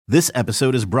This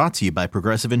episode is brought to you by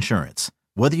Progressive Insurance.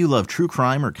 Whether you love true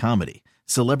crime or comedy,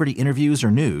 celebrity interviews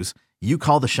or news, you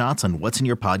call the shots on what's in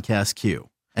your podcast queue.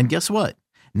 And guess what?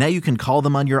 Now you can call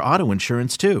them on your auto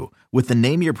insurance too with the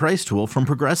Name Your Price tool from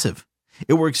Progressive.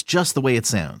 It works just the way it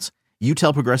sounds. You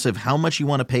tell Progressive how much you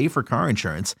want to pay for car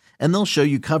insurance, and they'll show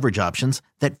you coverage options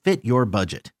that fit your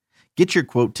budget. Get your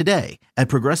quote today at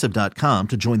Progressive.com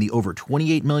to join the over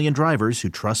 28 million drivers who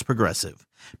trust Progressive.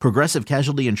 Progressive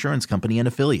Casualty Insurance Company and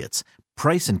Affiliates.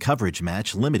 Price and coverage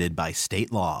match limited by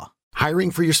state law. Hiring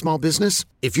for your small business?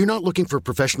 If you're not looking for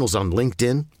professionals on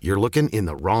LinkedIn, you're looking in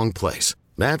the wrong place.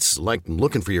 That's like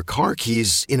looking for your car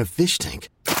keys in a fish tank.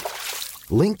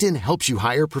 LinkedIn helps you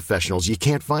hire professionals you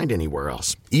can't find anywhere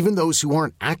else, even those who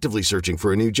aren't actively searching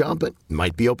for a new job but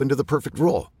might be open to the perfect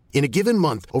role. In a given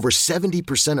month, over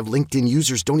 70% of LinkedIn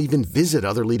users don't even visit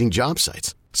other leading job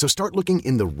sites. So start looking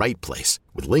in the right place.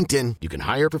 With LinkedIn, you can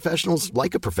hire professionals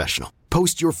like a professional.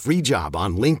 Post your free job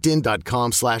on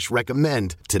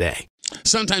linkedin.com/recommend today.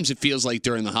 Sometimes it feels like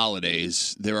during the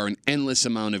holidays, there are an endless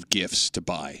amount of gifts to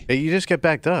buy. Hey, you just get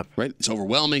backed up. Right? It's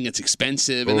overwhelming. It's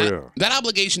expensive. And that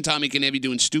obligation, Tommy, can have you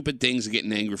doing stupid things and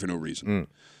getting angry for no reason.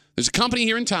 There's a company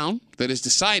here in town that has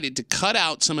decided to cut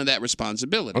out some of that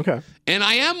responsibility. Okay. And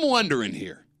I am wondering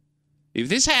here, if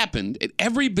this happened at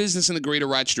every business in the greater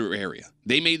Rochester area,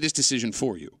 they made this decision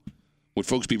for you, would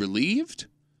folks be relieved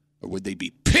or would they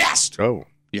be pissed? Oh.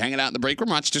 You're hanging out in the break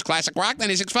room, Rochester's Classic Rock,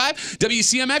 96.5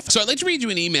 WCMF. So I'd like to read you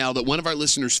an email that one of our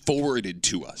listeners forwarded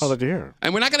to us. Oh, dear.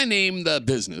 And we're not going to name the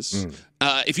business.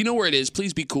 If you know where it is,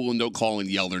 please be cool and don't call and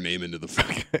yell their name into the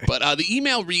phone. Okay. But the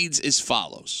email reads as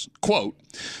follows. Quote,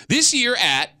 this year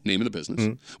at, name of the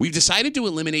business, we've decided to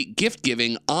eliminate gift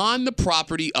giving on the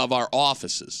property of our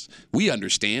offices. We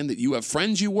understand that you have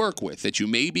friends you work with that you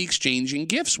may be exchanging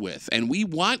gifts with, and we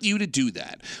want you to do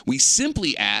that. We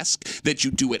simply ask that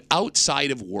you do it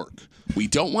outside of work. We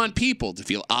don't want people to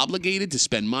feel obligated to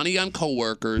spend money on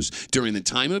coworkers during the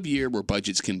time of year where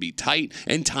budgets can be tight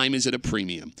and time is at a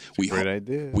premium. Great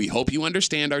idea. We hope you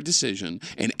understand our decision,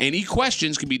 and any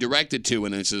questions can be directed to,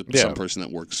 and it's some person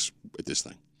that works with this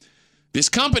thing. This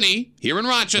company here in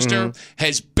Rochester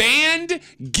has banned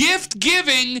gift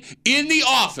giving in the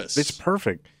office. It's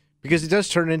perfect because it does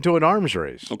turn into an arms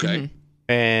race. Okay.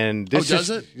 And this does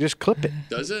it? Just clip it.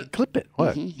 Does it? Clip it.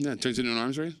 What? Yeah, it turns into an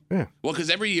arms race? Yeah. Well, because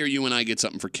every year you and I get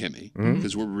something for Kimmy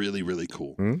because we're really, really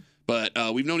cool. But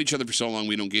we've known each other for so long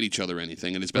we don't get each other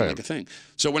anything, and it's been like a thing.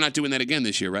 So we're not doing that again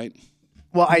this year, right?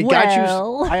 Well, I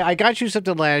got you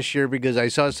something last year because I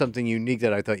saw something unique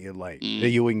that I thought you'd like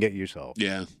that you wouldn't get yourself.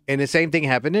 Yeah. And the same thing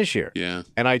happened this year. Yeah.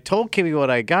 And I told Kimmy what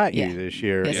I got you this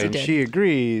year, and she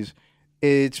agrees.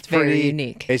 It's pretty very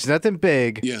unique. It's nothing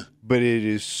big. Yeah. But it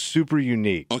is super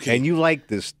unique. Okay. And you like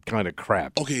this kind of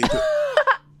crap. Okay.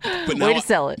 But now, way to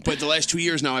sell it. But the last 2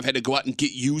 years now, I've had to go out and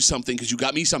get you something because you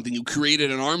got me something. You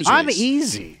created an arms race. I'm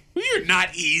easy. You're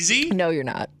not easy. No, you're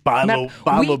not.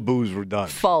 Bottle of booze were done.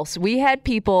 False. We had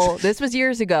people, this was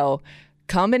years ago,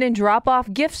 come in and drop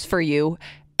off gifts for you,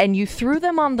 and you threw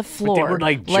them on the floor they were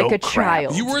like a joke crap.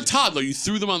 child. You were a toddler. You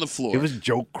threw them on the floor. It was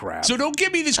joke crap. So don't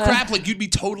give me this crap like you'd be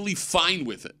totally fine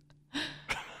with it.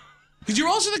 Because you're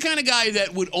also the kind of guy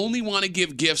that would only want to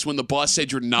give gifts when the boss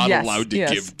said you're not allowed to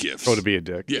give gifts. Oh, to be a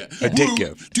dick. Yeah. A dick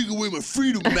gift. Take away my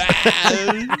freedom,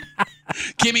 man.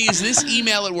 Kimmy, is this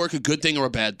email at work a good thing or a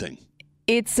bad thing?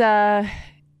 It's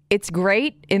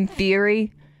great in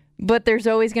theory, but there's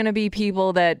always going to be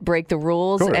people that break the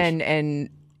rules, and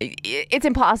it's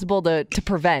impossible to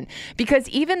prevent. Because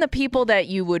even the people that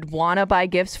you would want to buy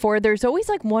gifts for, there's always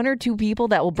like one or two people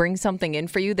that will bring something in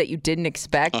for you that you didn't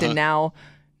expect, and now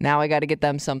I got to get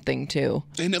them something too.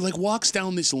 And it like walks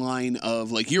down this line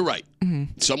of like, you're right.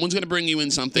 Someone's going to bring you in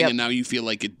something and now you feel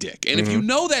like a dick. And if you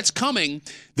know that's coming,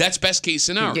 that's best case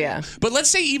scenario. Yeah. But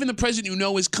let's say even the present you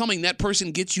know is coming, that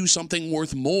person gets you something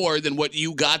worth more than what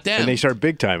you got them. And they start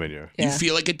big timing you. You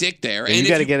feel like a dick there. And you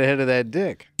got to get ahead of that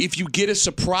dick. If you get a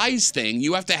surprise thing,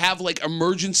 you have to have like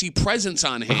emergency presents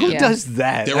on hand. Who does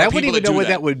that? I wouldn't even know what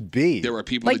that would be. There are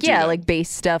people like, that do that. like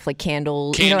base stuff, like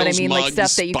candles, you know what I mean? Mugs, like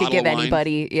stuff that you could give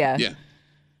anybody. Yeah.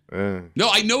 No,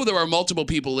 I know there are multiple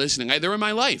people listening. They're in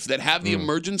my life that have the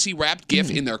emergency wrapped gift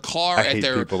in their car at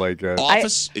their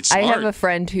office. It's smart. I have a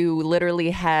friend who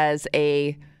literally has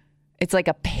it's like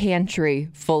a pantry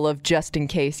full of just in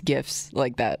case gifts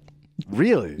like that.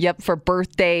 Really? Yep, for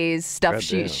birthdays, stuff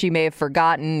she may have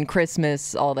forgotten,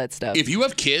 Christmas, all that stuff. If you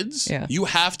have kids, you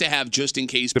have to have just in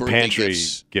case birthday pantry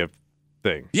gifts. Gift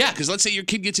thing. Yeah, because let's say your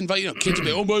kid gets invited. Kids will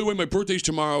be, oh, by the way, my birthday's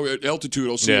tomorrow at Altitude.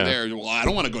 I'll see you there. Well, I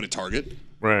don't want to go to Target.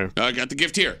 Right. I got the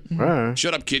gift here. Right.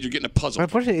 Shut up, kid. You're getting a puzzle.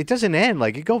 But it doesn't end.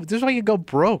 Like this is why you go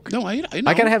broke. No, I know.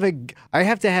 I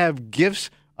have to have gifts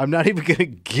I'm not even going to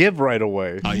give right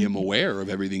away. I am aware of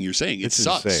everything you're saying. It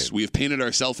sucks. Insane. We have painted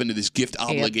ourselves into this gift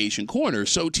obligation corner.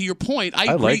 So to your point, I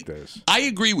agree. like this. I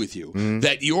agree with you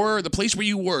that the place where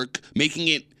you work, making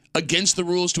it against the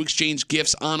rules to exchange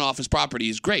gifts on office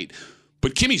property is great.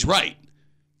 But Kimmy's right.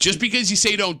 Just because you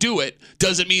say don't do it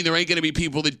doesn't mean there ain't going to be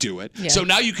people that do it. Yeah. So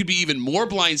now you could be even more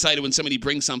blindsided when somebody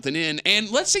brings something in. And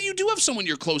let's say you do have someone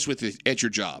you're close with at your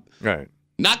job. Right.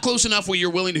 Not close enough where you're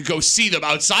willing to go see them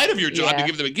outside of your job to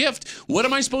give them a gift. What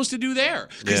am I supposed to do there?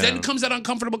 Because then comes that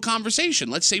uncomfortable conversation.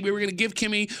 Let's say we were going to give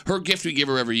Kimmy her gift we give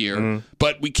her every year,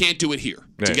 but we can't do it here.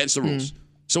 It's against the rules.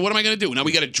 So what am I going to do? Now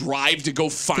we got to drive to go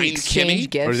find Kimmy?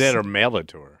 Gifts. Or that or mail it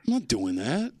to her. I'm not doing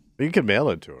that. You can mail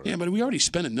it to her. Yeah, but we already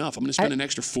spent enough. I'm going to spend an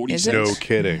extra 40 cents. No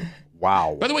kidding.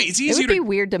 Wow. By the way, it's easier It would be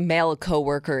weird to mail a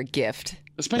coworker a gift.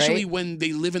 Especially when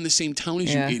they live in the same town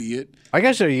as you, idiot. I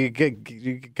guess you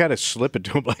kind of slip it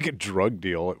to them like a drug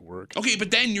deal at work. Okay, but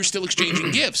then you're still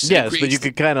exchanging gifts. Yes, but you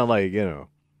could kind of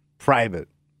private.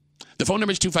 The phone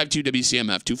number is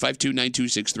 252-WCMF,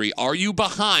 252-9263. Are you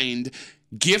behind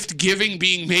gift giving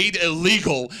being made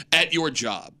illegal at your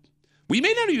job? We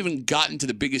may not have even gotten to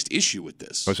the biggest issue with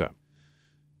this. What's that?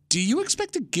 Do you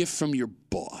expect a gift from your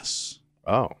boss?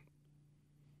 Oh.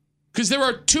 Because there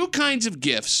are two kinds of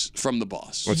gifts from the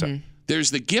boss. What's that?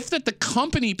 There's the gift that the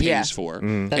company pays for,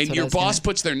 and your boss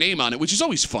puts their name on it, which is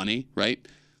always funny, right?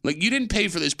 Like, you didn't pay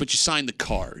for this, but you signed the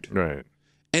card. Right.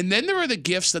 And then there are the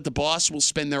gifts that the boss will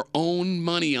spend their own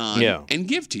money on and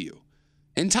give to you.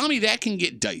 And tell me, that can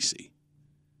get dicey.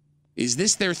 Is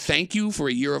this their thank you for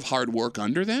a year of hard work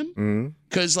under them?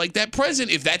 Because, that present,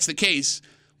 if that's the case,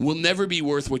 will never be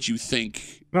worth what you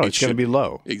think. No, it's going to be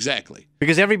low. Exactly.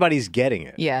 Because everybody's getting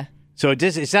it. Yeah. So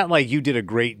it's not like you did a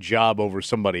great job over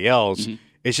somebody else.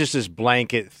 It's just this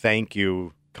blanket thank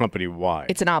you company-wide.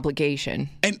 It's an obligation.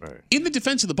 And in the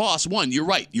defense of the boss, one, you're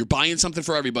right. You're buying something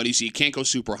for everybody, so you can't go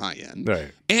super high-end.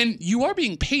 Right. And you are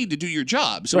being paid to do your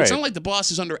job. So it's not like the boss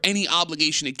is under any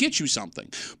obligation to get you something.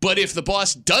 But if the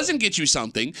boss doesn't get you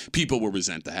something, people will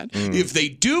resent that. If they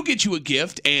do get you a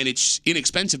gift and it's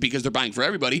inexpensive because they're buying for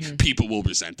everybody, people will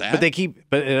resent that.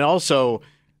 But it also,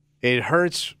 it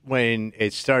hurts when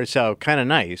it starts out kind of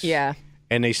nice. Yeah.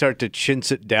 And they start to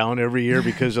chintz it down every year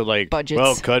because of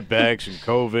budgets. Cutbacks and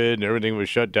COVID and everything was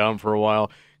shut down for a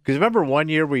while. Because remember one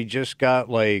year we just got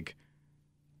it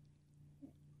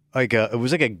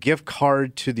was like a gift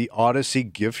card to the Odyssey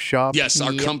gift shop. Yes,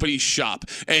 our company shop.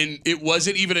 And it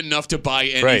wasn't even enough to buy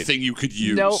anything you could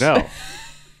use. Nope. No.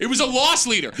 It was a loss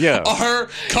leader. Yeah. Our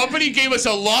company gave us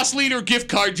a loss leader gift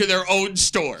card to their own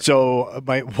store. So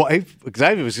my wife, because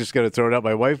I was just going to throw it out,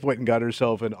 my wife went and got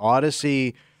herself an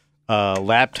Odyssey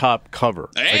laptop cover.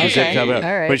 Hey. All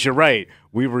right. But you're right.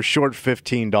 We were short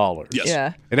 $15. Yes.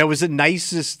 Yeah. And that was the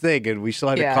nicest thing, and we still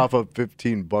had to cough up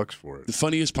 $15 for it. The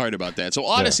funniest part about that. So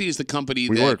Odyssey is the company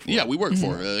we work for. Yeah, we work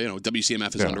for.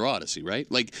 WCMF is under Odyssey, right?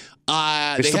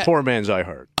 It's the poor man's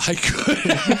iHeart.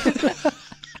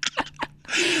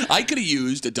 I could have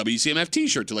used a WCMF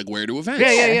T-shirt to wear to events.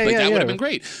 Yeah. That would have been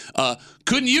great.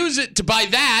 Couldn't use it to buy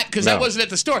that because that wasn't at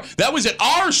the store. That was at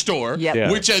our store,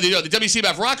 which the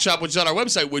WCMF Rock Shop, which is on our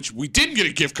website, which we didn't get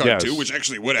a gift card to, which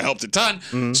actually would have helped a ton.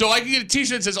 So I could get a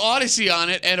T-shirt that says Odyssey on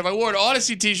it, and if I wore an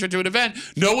Odyssey T-shirt to an event,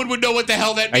 no one would know what the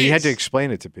hell that means. And you had to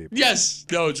explain it to people. Yes.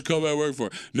 No, it's a company I work for.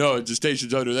 No, the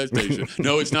station's under that station.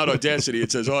 No, it's not Audacity.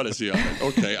 It says Odyssey on it.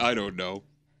 Okay, I don't know.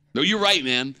 No, you're right,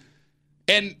 man.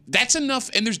 And that's enough.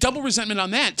 And there's double resentment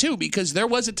on that, too, because there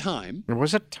was a time.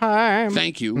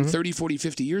 Thank you. 30, 40,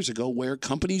 50 years ago where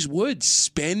companies would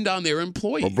spend on their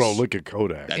employees. Well, bro, look at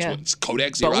Kodak. That's what it's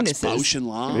Kodak, Xerox, Bonuses. Bausch and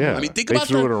Lomb. Yeah. I mean, think they about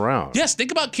threw it around. Yes,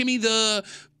 think about, Kimmy, the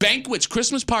banquets,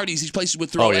 Christmas parties these places would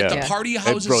throw at the party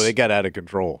houses. Bro, they got out of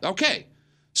control. Okay.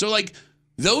 So,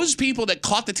 those people that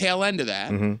caught the tail end of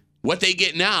that, what they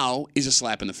get now is a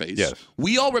slap in the face. Yes.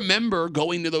 We all remember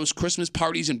going to those Christmas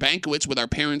parties and banquets with our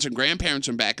parents and grandparents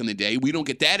from back in the day. We don't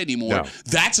get that anymore. No.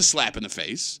 That's a slap in the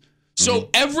face. So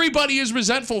everybody is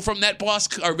resentful from that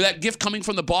boss or that gift coming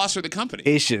from the boss or the company.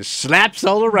 It's just slaps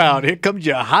all around. Here comes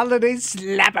your holiday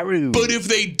slapperoo. But if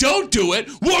they don't do it,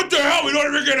 what the hell? We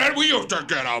don't even get that. We used to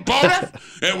get a bonus,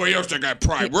 and we used to get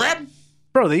prime rib.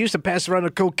 Bro, they used to pass around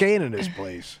the cocaine in this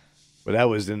place. But that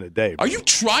was in the day. Bro. Are you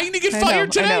trying to get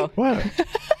fired today? I know. What?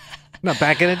 Not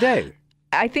back in the day.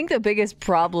 I think the biggest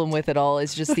problem with it all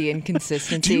is just the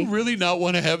inconsistency. Do you really not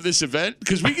want to have this event?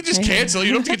 Because we can just cancel.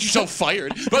 You don't have to get yourself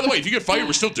fired. By the way, if you get fired,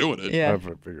 we're still doing it. Yeah.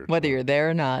 Whether you're there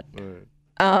or not.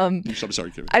 I'm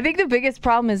sorry, Kimmy. I think the biggest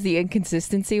problem is the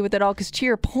inconsistency with it all. Because to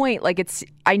your point, like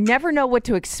I never know what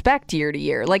to expect year to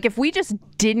year. Like if we just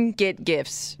didn't get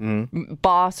gifts,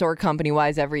 boss or company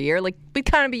wise, every year, like we'd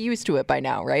kind of be used to it by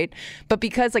now, right? But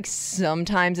because like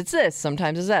sometimes it's this,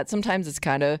 sometimes it's that, sometimes it's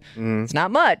kind of it's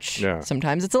not much,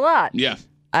 sometimes it's a lot. Yeah,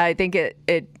 I think it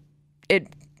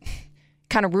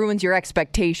kind of ruins your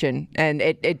expectation, and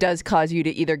it does cause you to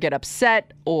either get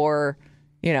upset or,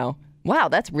 wow,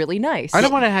 that's really nice. I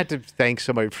don't want to have to thank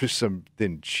somebody for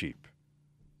something cheap.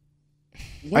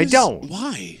 I don't.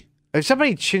 Why? If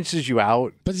somebody chinses you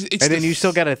out, and then you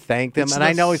still got to thank them, and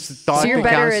I know it's the thought.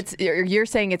 So you're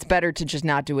saying it's better to just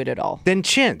not do it at all. Then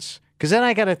chintz. Because then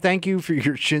I got to thank you for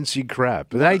your chintzy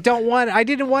crap. But I didn't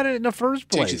want it in the first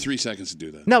place. It takes you 3 seconds to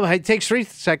do that. No, it takes 3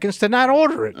 seconds to not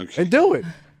order it and do it.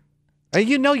 And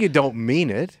you know you don't mean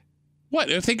it. What?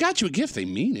 If they got you a gift, they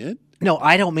mean it. No,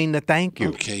 I don't mean to thank you.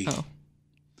 Okay. Oh.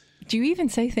 Do you even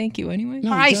say thank you anyway?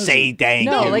 No, I say thank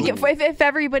you. No, like if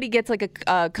everybody gets like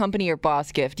a company or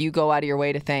boss gift, you go out of your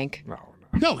way to thank.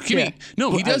 No, Kimmy.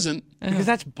 No, he doesn't. Because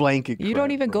that's blanket crap, You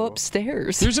don't even bro. go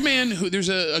upstairs. There's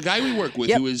a guy we work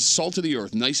with who is salt of the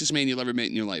earth, nicest man you'll ever meet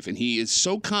in your life. And he is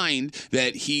so kind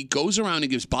that he goes around and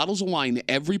gives bottles of wine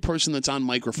to every person that's on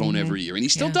microphone every year. And he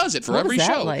still does it for every was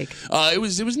that show. like? It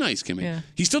was nice, Kimmy. Yeah.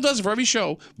 He still does it for every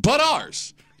show, but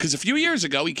ours. Because a few years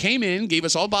ago, he came in, gave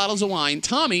us all bottles of wine.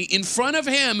 Tommy, in front of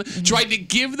him, tried to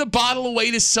give the bottle away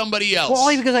to somebody else. Well,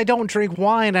 only because I don't drink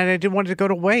wine and I didn't want it to go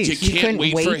to waste. You can't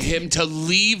wait for him to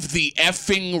leave the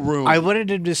effing room. I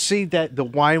wanted him to see that the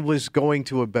wine was going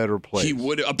to a better place. He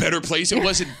would. A better place? It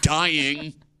wasn't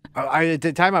dying. At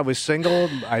the time I was single,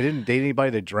 I didn't date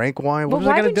anybody that drank wine. What was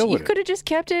why I going to do with you it? could have just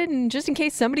kept it, and just in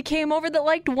case somebody came over that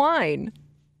liked wine.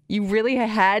 You really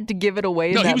had to give it away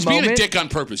in that moment? No, he was being a dick on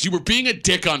purpose. You were being a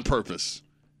dick on purpose.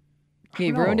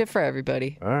 He ruined it for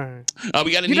everybody. All right.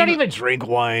 We got you don't even drink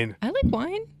wine. I like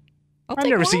wine. I've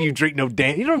never seen you drink no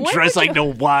damn. You don't dress like no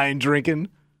wine drinking.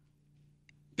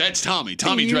 That's Tommy.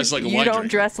 Tommy dressed like a wine drinker. You don't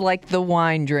dress like the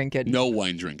wine drinking. No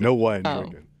wine drinking. No wine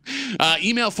drinking.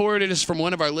 Email forwarded us from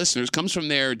one of our listeners. Comes from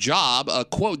their job. A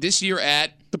quote, this year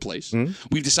at the place,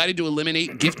 we've decided to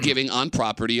eliminate gift giving on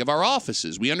property of our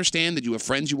offices. We understand that you have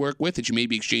friends you work with that you may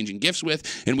be exchanging gifts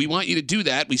with, and we want you to do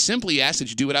that. We simply ask that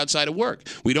you do it outside of work.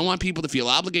 We don't want people to feel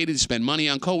obligated to spend money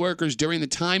on coworkers during the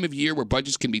time of year where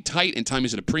budgets can be tight and time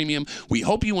is at a premium. We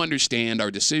hope you understand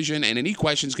our decision, and any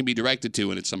questions can be directed to,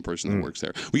 and it's some person that works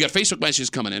there. We got Facebook messages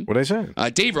coming in. What'd I say?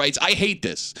 Dave writes, I hate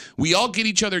this. We all get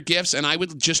each other gifts, and I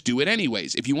would just do it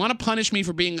anyways. If you want to punish me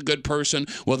for being a good person,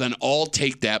 well, then I'll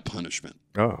take that punishment.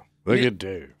 Oh, look at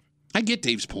Dave. I get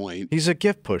Dave's point. He's a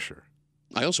gift pusher.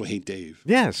 I also hate Dave.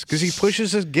 Yes, because he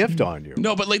pushes his gift on you.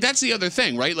 No, but like that's the other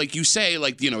thing, right? Like you say,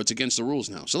 like, it's against the rules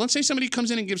now. So let's say somebody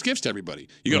comes in and gives gifts to everybody.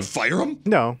 You going to fire them?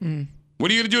 No.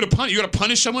 What are you going to do to punish? You going to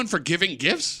punish someone for giving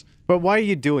gifts? But why are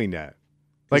you doing that?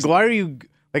 Like, why are you...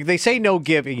 Like, they say no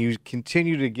gift, and you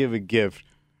continue to give a gift.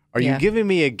 Are you giving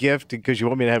me a gift because you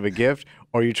want me to have a gift,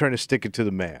 or are you trying to stick it to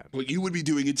the man? What you would be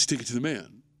doing is stick it to the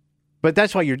man. But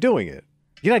that's why you're doing it.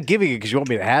 You're not giving it because you want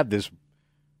me to have this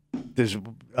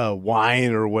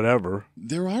wine or whatever.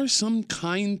 There are some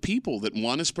kind people that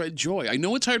want to spread joy. I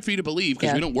know it's hard for you to believe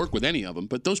because we don't work with any of them,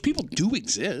 but those people do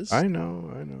exist. I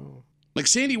know. Like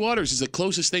Sandy Waters is the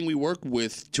closest thing we work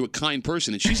with to a kind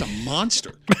person, and she's a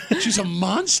monster. She's a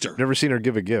monster. Never seen her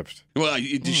give a gift. Well,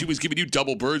 she was giving you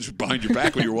double birds behind your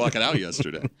back when you were walking out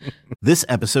yesterday. This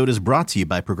episode is brought to you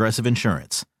by Progressive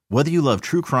Insurance. Whether you love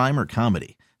true crime or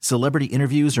comedy, celebrity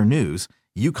interviews or news,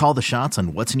 you call the shots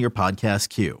on what's in your podcast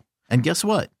queue. And guess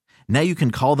what? Now you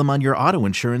can call them on your auto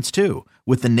insurance too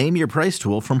with the Name Your Price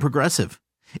tool from Progressive.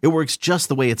 It works just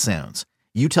the way it sounds.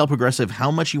 You tell Progressive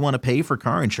how much you want to pay for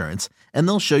car insurance, and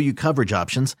they'll show you coverage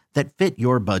options that fit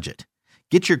your budget.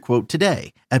 Get your quote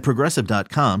today at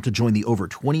Progressive.com to join the over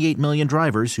 28 million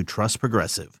drivers who trust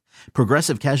Progressive.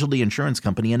 Progressive Casualty Insurance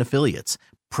Company and Affiliates.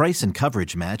 Price and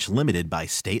coverage match limited by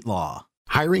state law.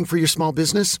 Hiring for your small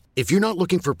business? If you're not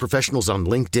looking for professionals on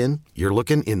LinkedIn, you're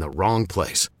looking in the wrong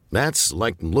place. That's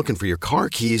like looking for your car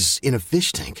keys in a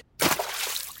fish tank.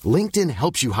 LinkedIn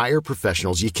helps you hire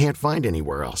professionals you can't find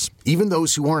anywhere else, even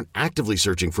those who aren't actively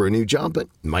searching for a new job but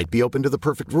might be open to the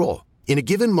perfect role. In a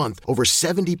given month, over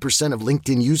 70% of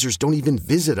LinkedIn users don't even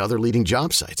visit other leading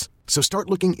job sites. So start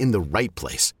looking in the right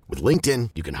place. With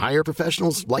LinkedIn, you can hire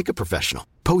professionals like a professional.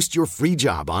 Post your free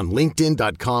job on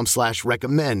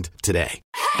linkedin.com/recommend today.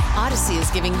 Odyssey is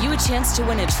giving you a chance to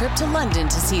win a trip to London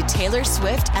to see Taylor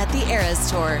Swift at the Eras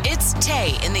Tour. It's Tay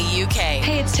in the UK.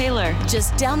 Hey, it's Taylor.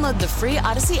 Just download the free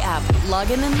Odyssey app,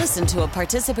 log in and listen to a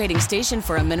participating station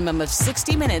for a minimum of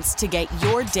 60 minutes to get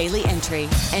your daily entry.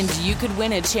 And you could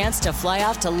win a chance to fly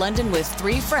off to London with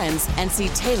 3 friends and see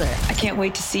Taylor. I can't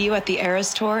wait to see you at the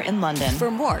Eras Tour in London.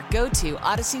 For more, go to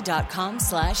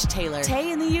odyssey.com/Taylor.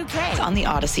 Tay in the UK. It's on the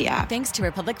Odyssey app. Thanks to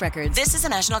Republic Records. This is a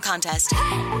national contest.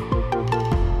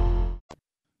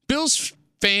 Bills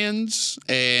fans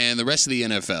and the rest of the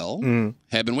NFL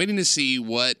have been waiting to see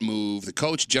what move the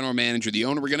coach, general manager, the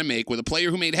owner were going to make with a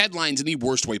player who made headlines in the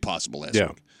worst way possible last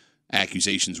week.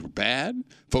 Accusations were bad.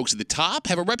 Folks at the top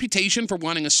have a reputation for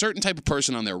wanting a certain type of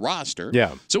person on their roster.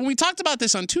 Yeah. So when we talked about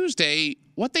this on Tuesday,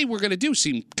 what they were going to do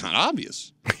seemed kind of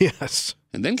obvious. Yes.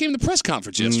 And then came the press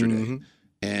conference yesterday.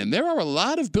 And there are a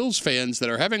lot of Bills fans that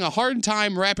are having a hard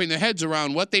time wrapping their heads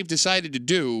around what they've decided to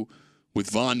do with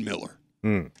Von Miller.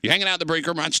 You're hanging out at the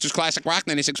Breaker, Rochester's Classic Rock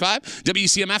 96.5,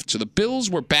 WCMF. So the Bills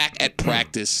were back at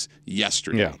practice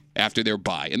yesterday after their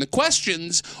bye. And the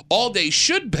questions all day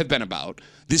should have been about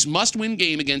this must-win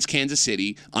game against Kansas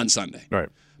City on Sunday. Right.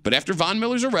 But after Von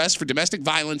Miller's arrest for domestic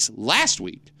violence last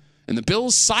week, and the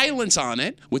Bills' silence on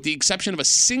it, with the exception of a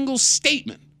single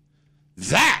statement,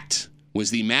 that was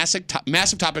the massive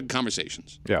topic of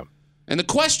conversations. Yeah. And the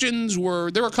questions were,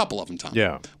 there were a couple of them, Tom.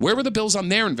 Yeah. Where were the Bills on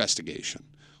their investigation?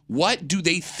 What do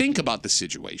they think about the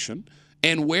situation?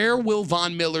 And where will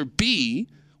Von Miller be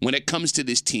when it comes to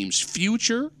this team's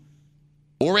future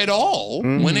or at all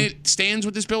when it stands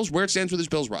with this Bills, where it stands with this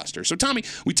Bills roster? So, Tommy,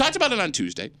 we talked about it on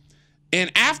Tuesday.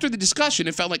 And after the discussion,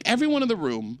 it felt like everyone in the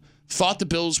room thought the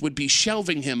Bills would be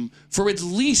shelving him for at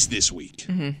least this week.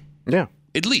 Yeah.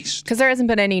 At least. Because there hasn't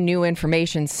been any new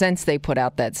information since they put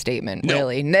out that statement,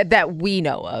 really, that we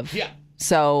know of. Yeah.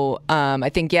 So I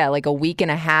think, like a week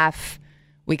and a half,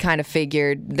 we kind of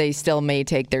figured they still may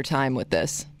take their time with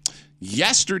this.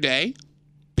 Yesterday,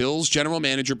 Bills general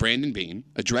manager Brandon Beane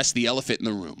addressed the elephant in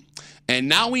the room. And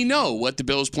now we know what the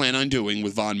Bills plan on doing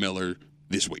with Von Miller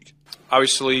this week.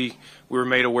 Obviously, we were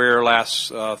made aware last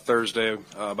Thursday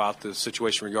about the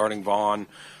situation regarding Vaughn.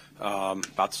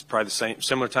 About probably the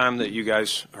similar time that you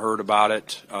guys heard about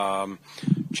it.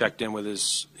 Checked in with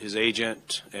his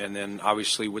agent, and then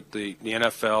obviously with the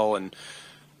NFL, and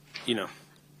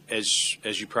as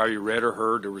you probably read or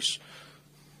heard, there was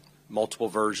multiple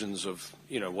versions of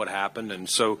what happened, and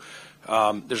so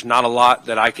there's not a lot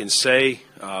that I can say.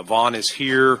 Vaughn is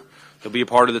here; he'll be a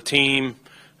part of the team,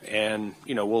 and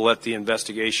we'll let the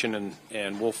investigation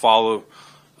and we'll follow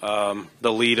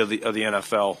the lead of the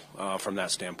NFL from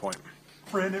that standpoint.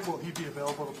 Brandon, will he be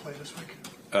available to play this week?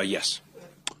 Yes.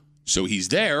 So he's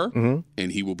there, and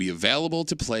he will be available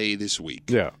to play this week.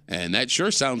 Yeah. And that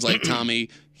sure sounds like, Tommy,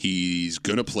 he's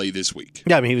going to play this week.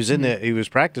 Yeah, I mean, he was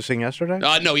practicing yesterday?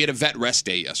 No, he had a vet rest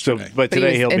day yesterday. But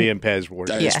today he'll be in Pez Ward.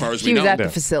 As far as we he know. was at the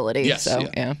facility. Yes, so,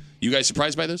 yeah. You guys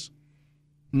surprised by this?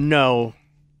 No.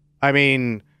 I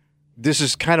mean, this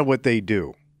is kind of what they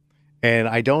do. And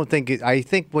I don't think I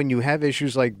think when you have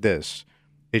issues like this,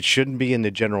 it shouldn't be in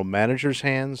the general manager's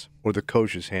hands or the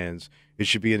coach's hands. It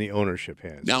should be in the ownership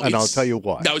hands. Now, and I'll tell you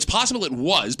why. Now, it's possible it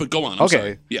was, but go on. I'm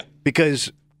sorry. Yeah.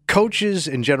 Because coaches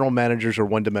and general managers are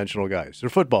one-dimensional guys. They're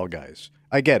football guys.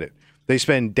 I get it. They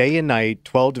spend day and night,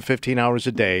 12 to 15 hours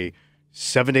a day,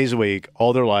 7 days a week,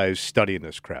 all their lives studying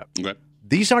this crap. Okay.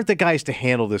 These aren't the guys to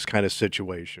handle this kind of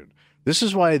situation. This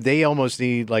is why they almost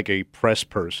need like a press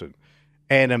person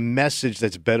and a message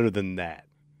that's better than that.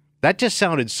 That just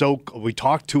sounded so. We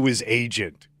talked to his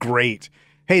agent. Great.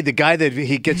 Hey, the guy that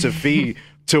he gets a fee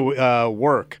to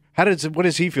work. What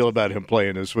does he feel about him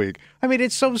playing this week? I mean,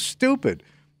 it's so stupid.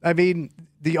 I mean,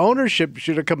 the ownership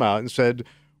should have come out and said,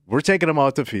 we're taking him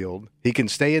off the field. He can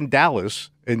stay in Dallas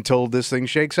until this thing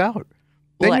shakes out.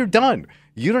 Then you're done.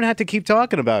 You don't have to keep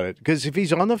talking about it because if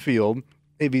he's on the field,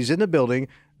 if he's in the building,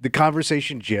 the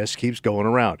conversation just keeps going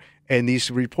around. And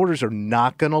these reporters are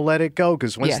not going to let it go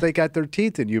because once they got their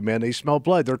teeth in you, man, they smell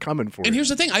blood. They're coming for you. And here's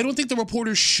the thing. I don't think the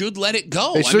reporters should let it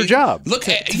go. It's their job. Look,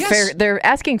 yes. They're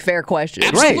asking fair questions.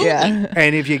 Absolutely. Right, yeah.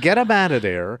 And if you get him out of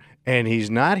there and he's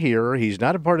not here, he's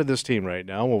not a part of this team right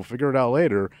now, we'll figure it out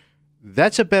later,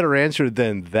 that's a better answer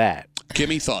than that.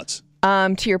 Kimmy, thoughts?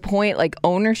 To your point, like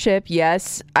ownership,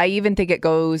 yes. I even think it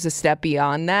goes a step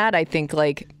beyond that. I think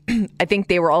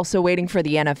they were also waiting for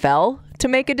the NFL to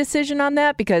make a decision on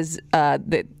that because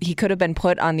he could have been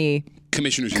put on the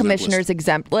commissioner's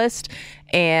exempt list.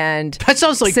 And that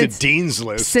sounds like the dean's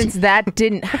list. Since that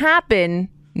didn't happen,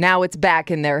 now it's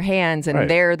back in their hands, and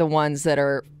they're the ones that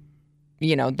are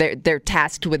they're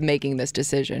tasked with making this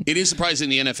decision. It is surprising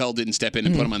the NFL didn't step in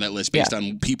and put him on that list based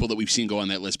on people that we've seen go on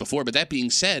that list before. But that being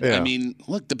said, I mean,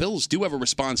 look, the Bills do have a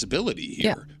responsibility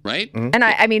here, right? Mm-hmm. And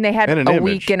I mean, they had a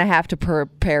week and a half to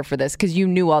prepare for this because you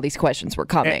knew all these questions were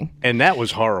coming. And that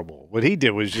was horrible. What he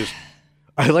did was just,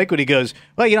 I like when he goes,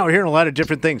 well, we're hearing a lot of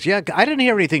different things. Yeah, I didn't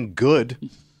hear anything good.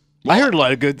 Well, I heard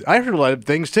a lot of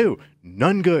things too.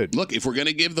 None good. Look, if we're going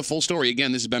to give the full story,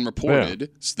 again, this has been reported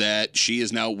that she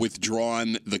has now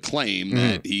withdrawn the claim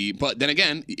that he. But then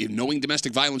again, knowing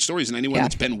domestic violence stories and anyone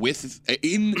that's been has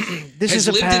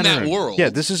lived in that world. Yeah,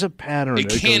 this is a pattern. It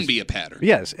can be a pattern.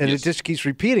 Yes, and it just keeps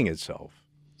repeating itself.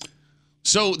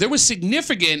 So there was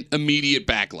significant immediate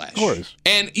backlash. Of course.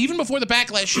 And even before the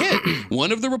backlash hit,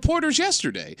 one of the reporters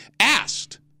yesterday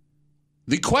asked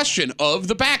the question of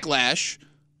the backlash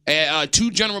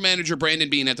to General Manager Brandon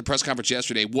Beane at the press conference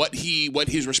yesterday, what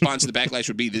his response to the backlash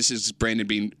would be. This is Brandon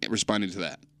Beane responding to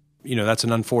that. That's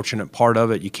an unfortunate part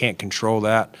of it. You can't control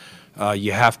that.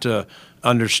 You have to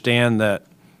understand that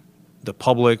the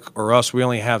public or us, we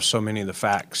only have so many of the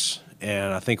facts.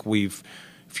 And I think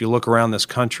if you look around this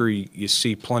country, you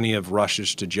see plenty of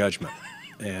rushes to judgment,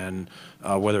 and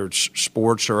whether it's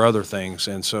sports or other things.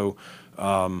 And so,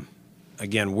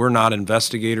 again, we're not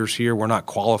investigators here. We're not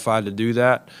qualified to do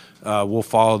that. We'll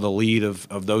follow the lead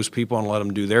of those people and let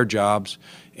them do their jobs,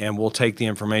 and we'll take the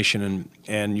information.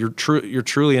 And you're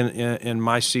truly in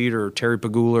my seat, or Terry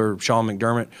Pagula or Sean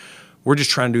McDermott. We're just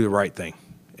trying to do the right thing,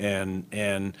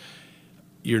 and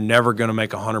you're never going to make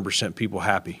 100% people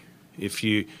happy. If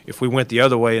we went the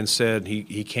other way and said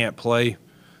he can't play,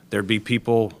 there'd be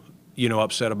people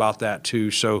upset about that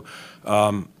too. So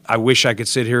I wish I could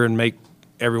sit here and make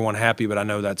everyone happy, but I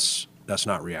know that's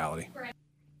not reality.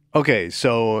 Okay,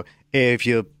 so if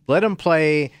you let him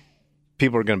play,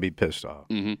 people are going to be pissed off.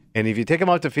 Mm-hmm. And if you take him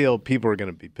off the field, people are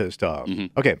going to be pissed off.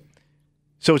 Mm-hmm. Okay,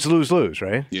 so it's lose-lose,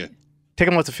 right? Yeah. Take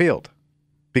him off the field.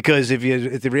 Because if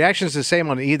the reaction is the same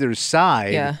on either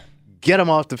side, get him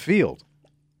off the field.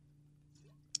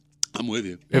 I'm with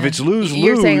you. If it's lose-lose,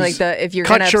 you're saying if you're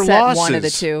going to upset one of the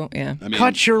two,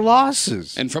 cut your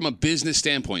losses. And from a business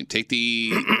standpoint, take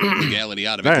the legality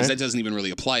out of it, because that doesn't even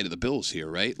really apply to the Bills here,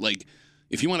 right? Like,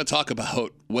 if you want to talk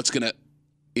about what's going to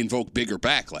invoke bigger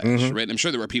backlash, right? I'm sure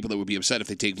there are people that would be upset if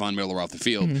they take Von Miller off the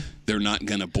field. They're not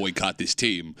going to boycott this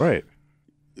team. Right.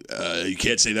 You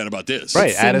can't say that about this.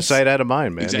 Right. Out of sight, out of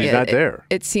mind, man. Exactly. He's not there.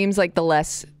 It seems like the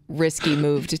less risky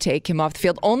move to take him off the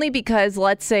field, only because,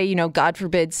 let's say, God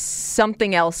forbid,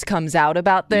 something else comes out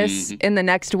about this in the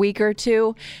next week or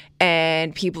two,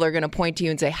 and people are going to point to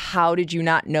you and say, how did you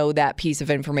not know that piece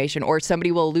of information? Or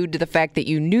somebody will allude to the fact that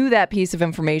you knew that piece of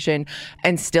information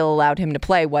and still allowed him to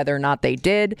play, whether or not they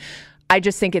did. I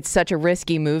just think it's such a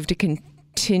risky move to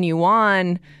continue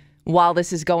on while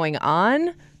this is going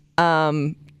on.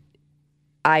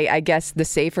 I guess the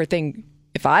safer thing,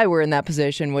 if I were in that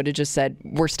position, would have just said,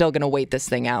 we're still going to wait this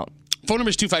thing out. Phone number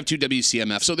is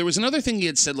 252-WCMF. So there was another thing he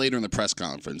had said later in the press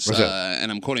conference,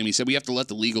 and I'm quoting him. He said, we have to let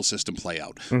the legal system play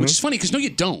out, which is funny because, no, you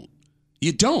don't.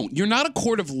 You don't. You're not a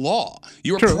court of law.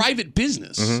 You're a private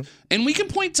business. And we can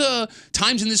point to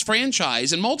times in this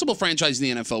franchise and multiple franchises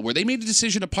in the NFL where they made a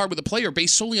decision to part with a player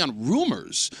based solely on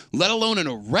rumors, let alone an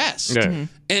arrest.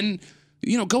 And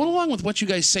going along with what you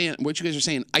guys are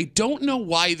saying, I don't know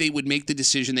why they would make the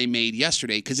decision they made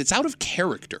yesterday, because it's out of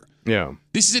character. Yeah.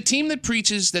 This is a team that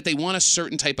preaches that they want a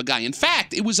certain type of guy. In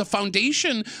fact, it was a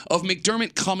foundation of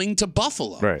McDermott coming to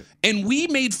Buffalo. Right. And we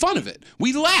made fun of it.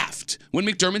 We laughed when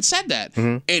McDermott said that.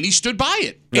 And he stood by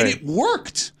it. And it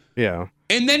worked. Yeah.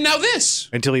 And then now this.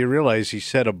 Until you realize he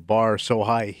set a bar so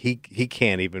high, he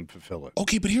can't even fulfill it.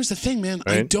 Okay, but here's the thing, man.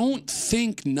 Right? I don't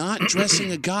think not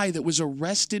dressing a guy that was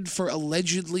arrested for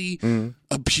allegedly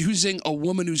abusing a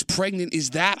woman who's pregnant is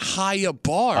that high a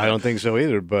bar. I don't think so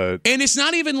either, but... And it's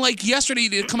not even like yesterday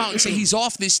to come out and say he's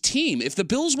off this team. If the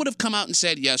Bills would have come out and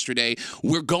said yesterday,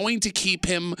 we're going to keep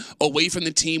him away from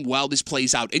the team while this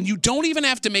plays out, and you don't even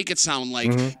have to make it sound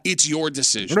like it's your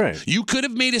decision. Right. You could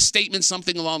have made a statement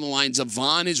something along the lines of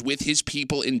Vaughn is with his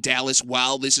people in Dallas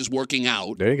while this is working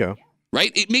out. There you go.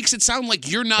 Right? It makes it sound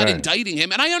like you're not indicting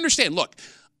him. And I understand. Look,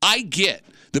 I get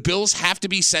the Bills have to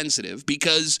be sensitive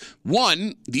because,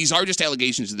 one, these are just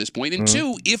allegations at this point. And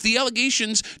two, if the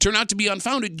allegations turn out to be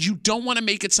unfounded, you don't want to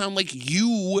make it sound like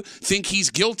you think he's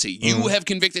guilty. You have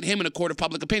convicted him in a court of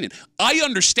public opinion. I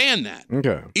understand that.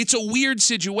 Okay. It's a weird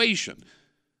situation.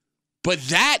 But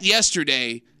that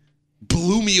yesterday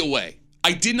blew me away.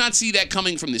 I did not see that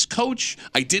coming from this coach.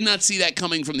 I did not see that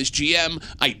coming from this GM.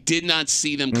 I did not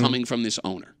see them coming from this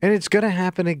owner. And it's going to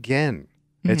happen again.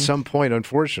 at some point,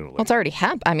 unfortunately. Well, it's already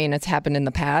happened. I mean, it's happened in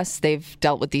the past. They've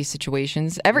dealt with these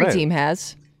situations. Every team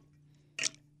has.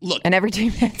 Look, and every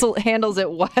team handles it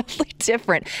wildly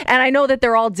different. And I know that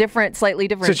they're all different, slightly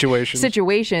different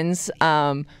situations.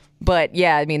 But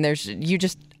yeah, I mean,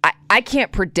 I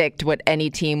can't predict what any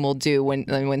team will do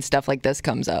when stuff like this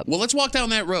comes up. Well, let's walk down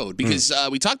that road because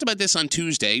we talked about this on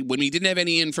Tuesday when we didn't have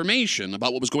any information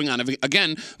about what was going on.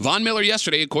 Again, Von Miller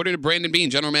yesterday, according to Brandon Beane,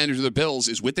 general manager of the Bills,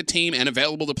 is with the team and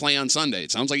available to play on Sunday.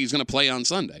 It sounds like he's going to play on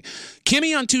Sunday.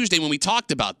 Kimmy on Tuesday, when we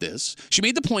talked about this, she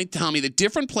made the point, Tommy, that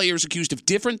different players accused of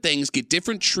different things get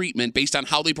different treatment based on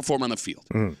how they perform on the field.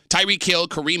 Tyreek Hill,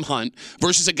 Kareem Hunt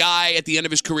versus a guy at the end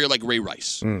of his career like Ray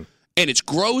Rice. And it's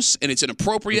gross and it's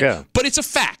inappropriate, but it's a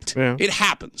fact. Yeah. It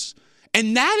happens.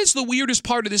 And that is the weirdest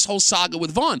part of this whole saga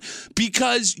with Vaughn,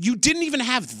 because you didn't even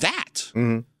have that.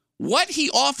 What he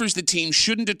offers the team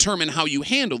shouldn't determine how you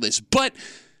handle this, but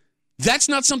that's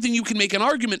not something you can make an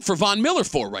argument for Von Miller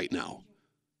for right now.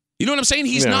 You know what I'm saying?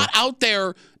 He's not out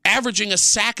there averaging a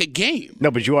sack a game.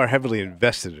 No, but you are heavily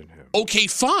invested in him. Okay,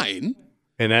 fine.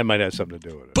 And that might have something to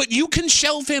do with it. But you can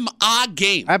shelve him a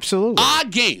game. Absolutely. A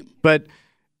game. But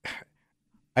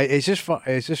it's just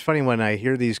funny when I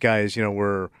hear these guys, you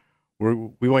know,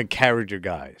 we want character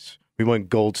guys. We want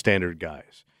gold standard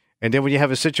guys. And then when you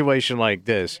have a situation like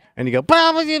this and you go, you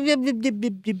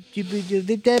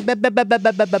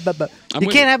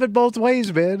can't have it both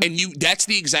ways, man. And that's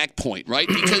the exact point, right?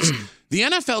 Because the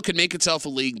NFL can make itself a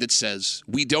league that says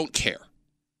we don't care.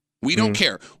 We don't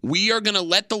care. We are going to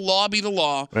let the law be the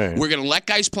law. Right. We're going to let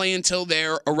guys play until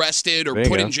they're arrested or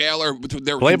put in jail or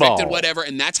they're convicted, whatever,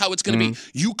 and that's how it's going to be.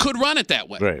 You could run it that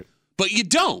way. Right. But you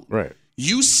don't. Right.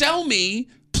 You sell me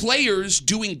players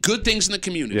doing good things in the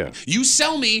community. Yeah. You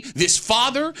sell me this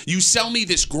father. You sell me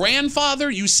this grandfather.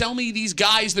 You sell me these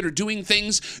guys that are doing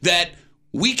things that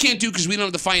we can't do because we don't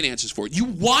have the finances for it. You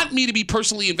want me to be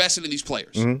personally invested in these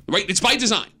players. Right? It's by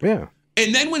design. Yeah.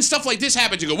 And then when stuff like this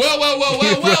happens, you go, well,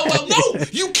 no,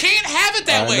 you can't have it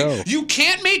that way. You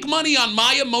can't make money on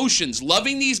my emotions,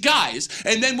 loving these guys.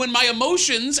 And then when my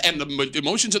emotions and the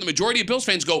emotions of the majority of Bills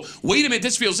fans go, wait a minute,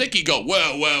 this feels icky, go,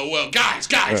 well, guys,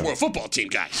 we're a football team,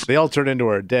 guys. They all turn into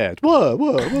our dads. Whoa.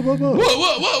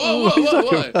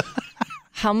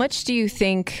 How much do you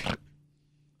think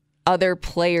other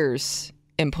players'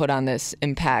 input on this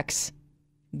impacts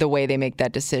the way they make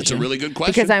that decision? That's a really good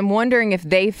question. Because I'm wondering if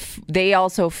they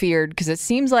also feared, because it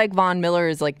seems like Von Miller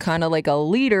is like kind of like a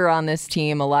leader on this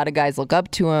team. A lot of guys look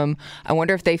up to him. I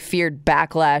wonder if they feared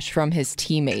backlash from his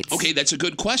teammates. Okay, that's a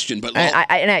good question. But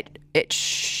I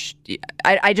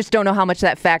just don't know how much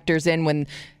that factors in when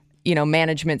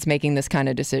management's making this kind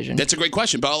of decision. That's a great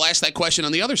question, but I'll ask that question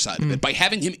on the other side of it. By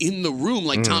having him in the room,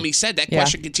 like Tommy said, that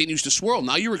question continues to swirl.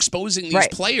 Now you're exposing these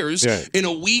players in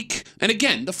a week. And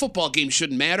again, the football game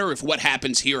shouldn't matter if what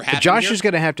happens here happens. Josh is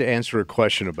going to have to answer a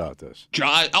question about this.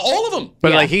 All of them.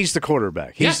 But he's the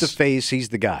quarterback. He's the face. He's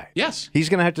the guy. Yes. He's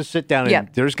going to have to sit down and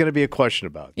there's going to be a question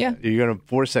about that. You're going to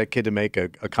force that kid to make a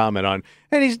comment on,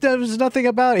 and he does nothing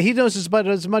about it. He knows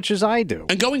as much as I do.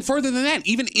 And going further than that,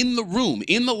 even in the room,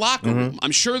 in the locker room,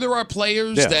 I'm sure there are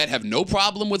players that have no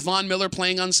problem with Von Miller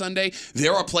playing on Sunday.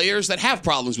 There are players that have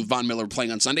problems with Von Miller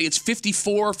playing on Sunday. It's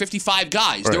 54, 55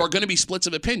 guys. Right. There are going to be splits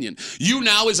of opinion. You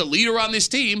now, as a leader on this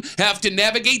team, have to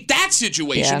navigate that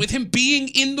situation with him being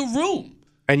in the room.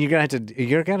 And you're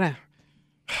gonna.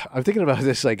 I'm thinking about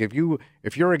this. Like if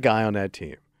you're a guy on that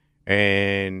team,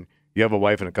 and you have a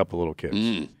wife and a couple little kids,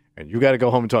 and you got to go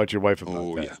home and talk to your wife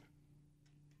about that. Yeah.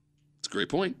 That's a great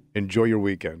point. Enjoy your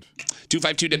weekend.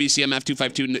 252-WCMF,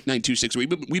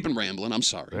 252-9263. We've been rambling. I'm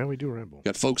sorry. Yeah, we do ramble.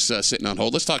 Got folks sitting on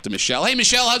hold. Let's talk to Michelle. Hey,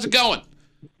 Michelle, how's it going?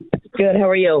 Good. How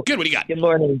are you? Good. What do you got? Good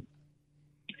morning.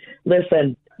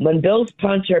 Listen, when Bills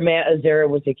punter Matt Azera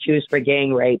was accused for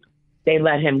gang rape, they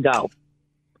let him go.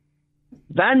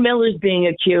 Von Miller's being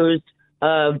accused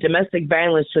of domestic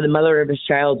violence to the mother of his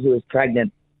child who is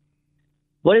pregnant.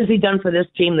 What has he done for this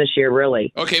team this year,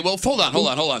 really? Okay, well, hold on.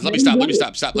 Let me stop you. No,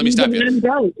 but let me stop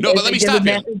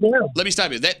you. Let me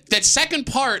stop you. That second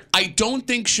part, I don't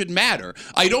think should matter.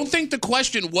 I don't think the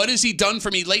question, what has he done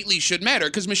for me lately, should matter.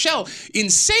 Because, Michelle,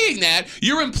 in saying that,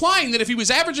 you're implying that if he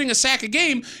was averaging a sack a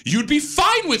game, you'd be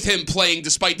fine with him playing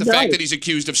despite the fact that he's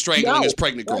accused of strangling his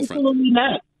pregnant girlfriend. Absolutely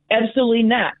not. Absolutely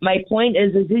not. My point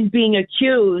is he's being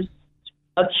accused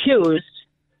of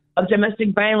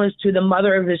domestic violence to the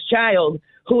mother of his child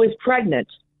who is pregnant.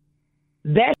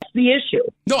 That's the issue.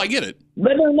 No, I get it.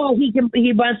 Whether or not he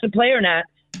wants to play or not,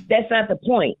 that's not the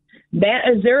point. Matt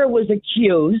Azera was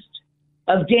accused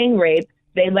of gang rape.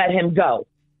 They let him go.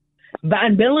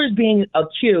 Von Miller's being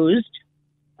accused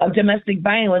of domestic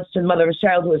violence to the mother of his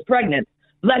child who is pregnant.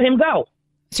 Let him go.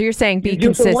 So you're saying be You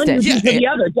do for one, you consistent. do for the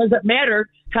other. Doesn't matter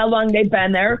how long they've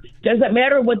been there. Doesn't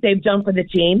matter what they've done for the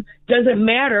team. Doesn't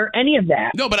matter any of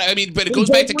that. No, but I mean, but it goes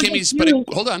back to Kimmy's.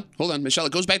 Hold on, Michelle.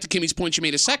 It goes back to Kimmy's point you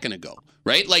made a second ago,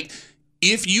 right? Like,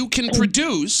 if you can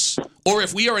produce, or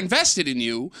if we are invested in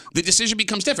you, the decision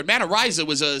becomes different. Matt Ariza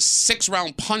was a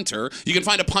 6-round punter. You can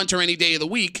find a punter any day of the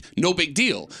week. No big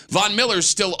deal. Von Miller's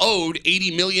still owed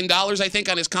 $80 million, I think,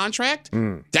 on his contract.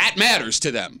 That matters to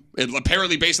them,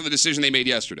 apparently based on the decision they made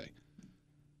yesterday.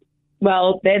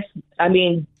 Well, I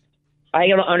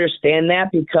don't understand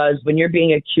that, because when you're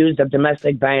being accused of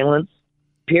domestic violence,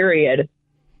 period,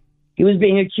 he was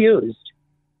being accused.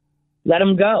 Let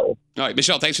him go. All right,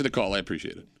 Michelle, thanks for the call. I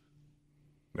appreciate it.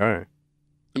 All right.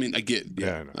 I mean, I get.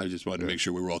 Yeah, I just wanted to make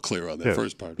sure we were all clear on that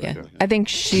first part. Yeah. I think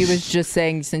she was just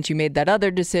saying, since you made that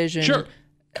other decision. Sure.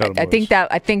 I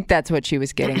think that's what she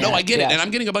was getting at. No, I get it. And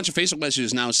I'm getting a bunch of Facebook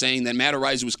messages now saying that Matt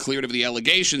Ariza was cleared of the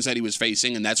allegations that he was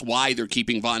facing, and that's why they're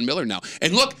keeping Von Miller now.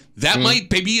 And look, that might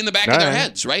be in the back of their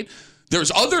heads, right?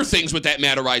 There's other things with that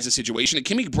Matt Ariza situation. And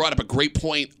Kimmy brought up a great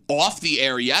point off the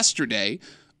air yesterday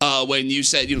when you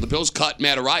said, the Bills cut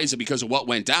Matt Ariza because of what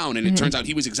went down, and it turns out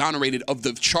he was exonerated of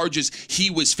the charges he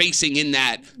was facing in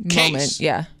that case.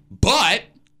 Yeah. But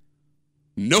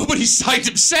nobody signed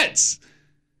him since.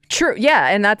 True. Yeah,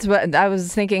 and that's what I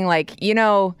was thinking. Like,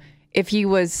 if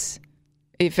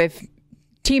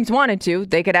teams wanted to,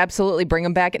 they could absolutely bring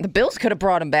him back, and the Bills could have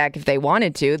brought him back if they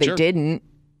wanted to. They didn't.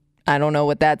 I don't know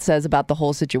what that says about the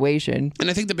whole situation. And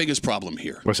I think the biggest problem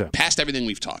here, what's that? Past everything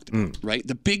we've talked about, right?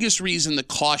 The biggest reason the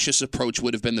cautious approach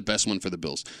would have been the best one for the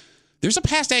Bills. There's a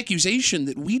past accusation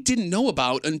that we didn't know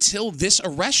about until this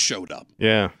arrest showed up.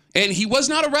 Yeah. And he was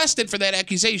not arrested for that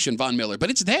accusation, Von Miller, but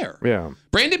it's there. Yeah.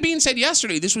 Brandon Beane said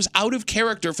yesterday this was out of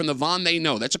character from the Von they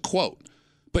know. That's a quote.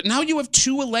 But now you have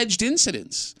 2 alleged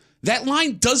incidents. That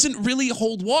line doesn't really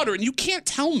hold water, and you can't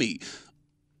tell me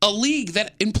a league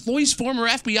that employs former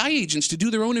FBI agents to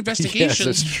do their own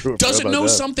investigations doesn't know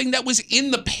something that was in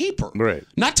the paper. Right.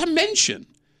 Not to mention,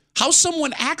 how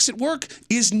someone acts at work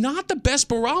is not the best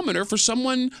barometer for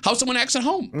how someone acts at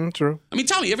home. True. I mean,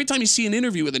 Tommy, every time you see an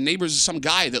interview with a neighbor's some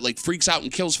guy that freaks out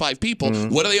and kills 5 people,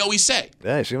 what do they always say?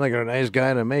 Yeah, he seemed like a nice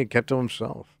guy to me, kept to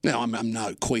himself. Now, I'm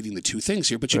not equating the two things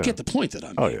here, but you get the point that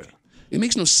I'm making. Yeah. It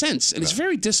makes no sense, and it's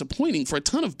very disappointing for a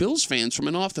ton of Bills fans from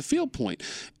an off-the-field point.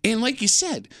 And like you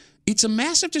said, it's a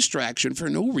massive distraction for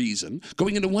no reason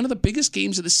going into one of the biggest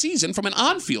games of the season from an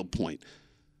on-field point.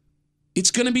 It's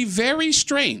going to be very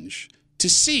strange to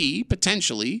see,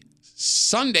 potentially,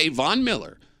 Sunday Von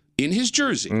Miller in his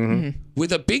jersey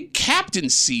with a big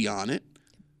captaincy on it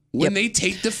when they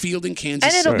take the field in Kansas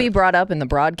City. And it'll be brought up in the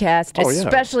broadcast,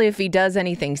 especially if he does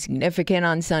anything significant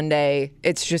on Sunday.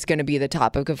 It's just going to be the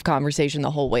topic of conversation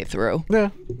the whole way through. Yeah.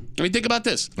 I mean, think about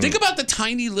this. Think about the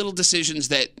tiny little decisions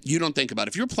that you don't think about.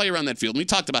 If you're a player on that field, and we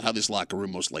talked about how this locker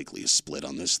room most likely is split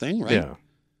on this thing, right? Yeah.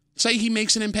 Say he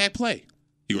makes an impact play.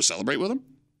 You go celebrate with him?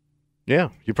 Yeah,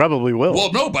 you probably will.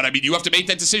 Well, no, but I mean, you have to make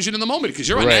that decision in the moment because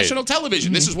you're on national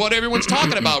television. This is what everyone's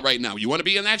talking about right now. You want to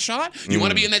be in that shot? You want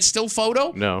to be in that still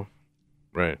photo? No.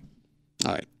 Right.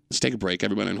 All right. Let's take a break.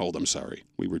 Everyone on hold. I'm sorry.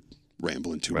 We were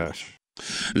rambling too much.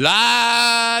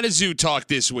 Lot of zoo talk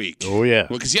this week. Oh, yeah.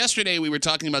 Well, because yesterday we were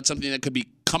talking about something that could be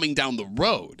coming down the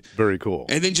road. Very cool.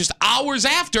 And then just hours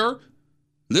after,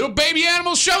 little baby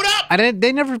animals showed up. Did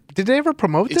they ever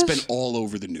promote this? It's been all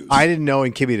over the news. I didn't know,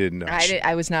 and Kimmy didn't know.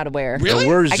 I was not aware. Really?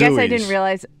 I guess I didn't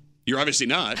realize. You're obviously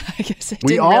not. I guess I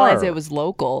didn't realize it was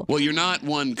local. Well, you're not,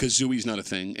 1, because Zooey's not a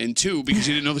thing, and 2, because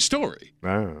you didn't know the story.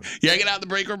 Yeah, get out the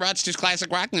break room, Rochester's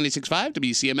Classic Rock 96.5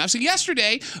 WCMF. So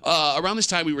yesterday, around this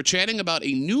time, we were chatting about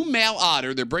a new male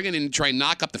otter they're bringing in to try and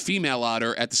knock up the female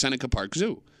otter at the Seneca Park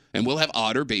Zoo. And we'll have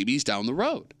otter babies down the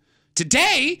road.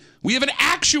 Today, we have an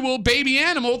actual baby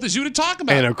animal at the zoo to talk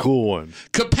about. And a cool one.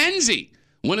 Capenzi,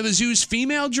 one of the zoo's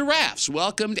female giraffes,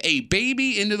 welcomed a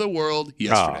baby into the world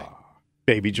yesterday.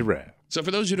 Baby giraffe. So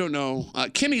for those who don't know,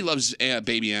 Kimmy loves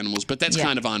baby animals, but that's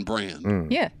kind of on brand.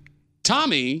 Yeah.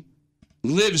 Tommy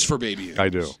lives for baby animals. I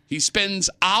do. He spends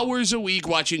hours a week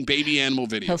watching baby animal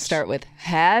videos. He'll start with,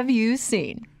 have you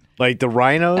seen? Like the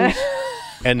rhinos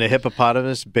and the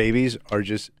hippopotamus babies are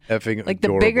just effing Like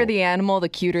adorable. the bigger the animal, the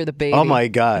cuter the baby. Oh, my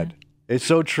God. It's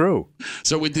so true.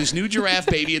 So with this new giraffe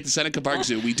baby at the Seneca Park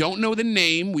Zoo, we don't know the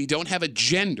name. We don't have a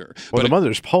gender. Well, the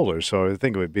mother's polar, so I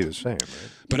think it would be the same, right?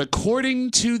 But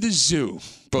according to the zoo,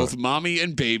 both mommy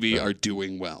and baby are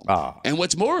doing well. And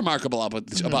what's more remarkable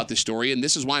about this story, and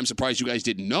this is why I'm surprised you guys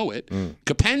didn't know it,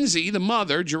 Capenzi, the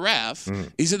mother giraffe,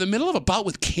 is in the middle of a bout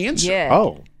with cancer. Yeah.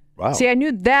 Oh. Wow. See, I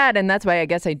knew that, and that's why I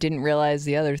guess I didn't realize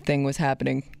the other thing was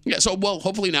happening. Yeah, so,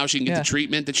 hopefully now she can get the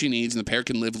treatment that she needs, and the pair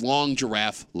can live long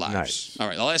giraffe lives. Nice. All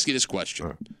right, I'll ask you this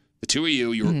question. The two of you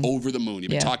were over the moon.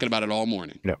 You've been talking about it all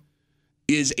morning. Yeah.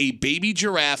 Is a baby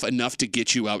giraffe enough to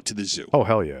get you out to the zoo? Oh,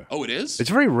 hell yeah. Oh, it is? It's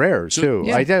very rare, too.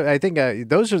 Yeah. I think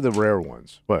those are the rare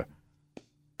ones. What?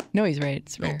 No, he's right.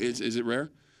 It's rare. Oh, is it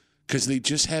rare? Because they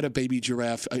just had a baby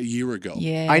giraffe a year ago.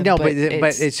 Yeah, I know, but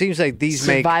it seems like these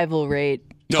make survival rate.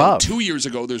 No, tough. 2 years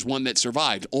ago, there's one that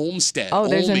survived. Olmsted. Oh,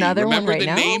 there's Olney. another one Remember right the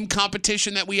now? name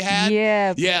competition that we had?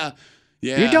 Yeah. Yeah.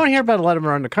 You don't hear about a lot of them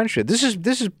around the country. This is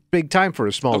big time for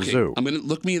a small zoo. I'm gonna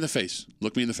look me in the face.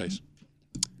 Look me in the face.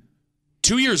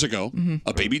 2 years ago,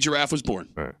 a baby giraffe was born.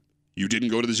 Right. You didn't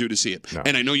go to the zoo to see it. No.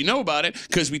 And I know you know about it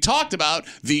because we talked about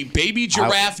the baby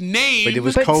giraffe name. But it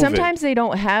was But COVID. sometimes they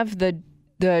don't have the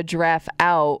giraffe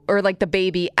out or like the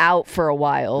baby out for a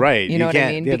while. Right. You know what I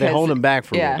can't- mean? Yeah, they Because- hold them back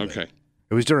for a yeah. little bit. Okay.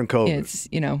 It was during COVID. It's,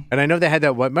 you know. And I know they had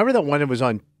that one. Remember that one that was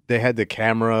on, they had the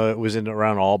camera, it was in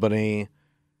around Albany.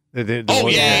 The Oh,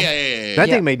 one- yeah. That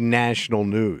Yeah. thing made national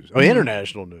news. Oh,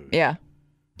 international news. Yeah.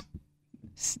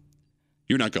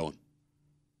 You're not going.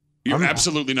 You're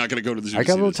absolutely not going to go to the zoo. I to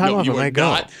got see a little this. time No, off, you I are might go.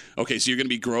 not. Okay, so you're going to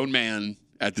be grown man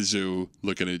at the zoo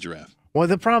looking at a giraffe. Well,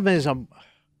 the problem is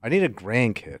I need a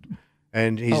grandkid,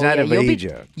 and he's Oh, not yeah, of you'll age be-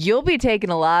 yet. You'll be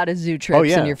taking a lot of zoo trips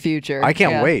yeah. in your future. I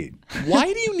can't Yeah. wait.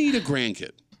 Why do you need a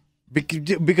grandkid?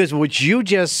 Because what you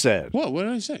just said. What did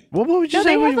I say? What would you No,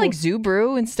 say? they have like zoo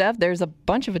brew and stuff. There's a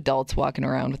bunch of adults walking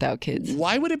around without kids.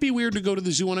 Why would it be weird to go to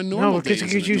the zoo on a normal No, day? as an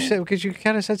adult? because you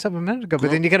kind of said something a minute ago, but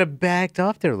then you got to backed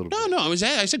off there a little bit. No, I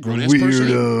said grown-ass person.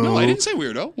 Weirdo. No, I didn't say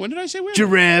weirdo. When did I say weirdo?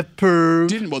 Giraffe perv.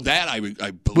 Didn't. Well, that I believe.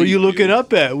 What are you looking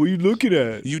up at? What are you looking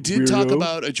at? You did talk weirdo?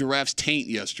 about a giraffe's taint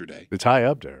yesterday. It's high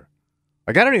up there.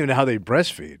 Like, I don't even know how they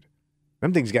breastfeed.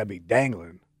 Them things got to be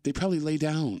dangling. They probably lay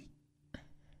down.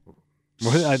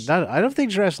 Well, I don't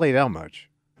think giraffes lay down much.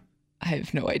 I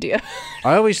have no idea.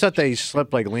 I always thought they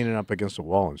slept like leaning up against the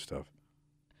wall and stuff.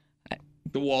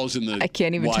 The walls in the I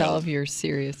can't even tell wild. if you're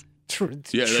serious. Yeah,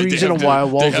 trees they in a have to-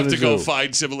 wild, walls They have in a to go zoo.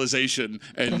 find civilization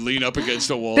and lean up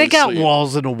against a wall. They and got sleep.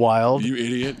 walls in the wild. You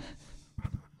idiot.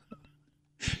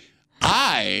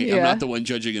 I am Yeah. not the one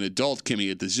judging an adult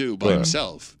Kimmy at the zoo by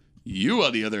himself. You,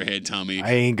 on the other hand, Tommy.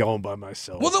 I ain't going by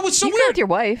myself. Well, that was so You go weird. with your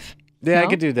wife. yeah, I No?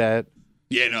 could do that.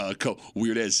 Yeah, no,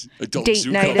 weird as adult Date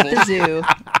zoo night couple. at the zoo.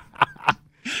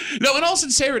 No, in all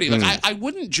sincerity, Hmm. I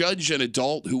wouldn't judge an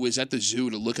adult who was at the zoo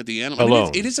to look at the animal. Alone.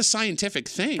 I mean, it is a scientific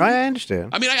thing. I understand.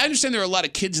 I mean, I understand there are a lot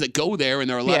of kids that go there, and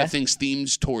there are a lot Yeah. of things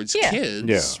themed towards Yeah. kids,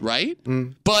 Yeah. right?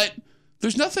 But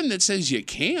there's nothing that says you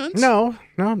can't. No.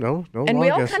 And we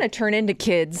all kind of turn into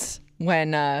kids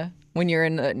when you're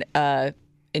in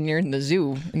you're in the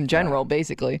zoo in general,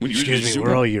 basically. When you're in the Excuse me, zoo-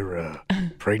 where are all your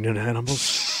pregnant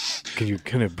animals? Can you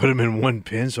kind of put them in one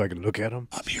pen so I can look at them?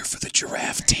 I'm here for the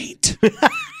giraffe taint.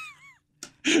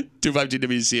 252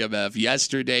 WCMF.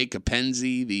 Yesterday,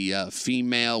 Capenzi,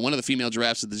 one of the female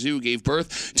giraffes at the zoo, gave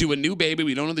birth to a new baby.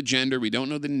 We don't know the gender. We don't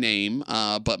know the name.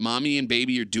 But mommy and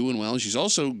baby are doing well. She's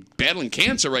also battling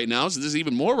cancer right now, so this is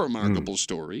even more remarkable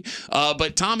story.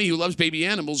 But Tommy, who loves baby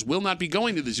animals, will not be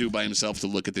going to the zoo by himself to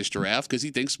look at this giraffe because he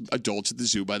thinks adults at the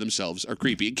zoo by themselves are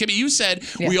creepy. And Kimmy, you said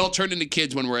we all turn into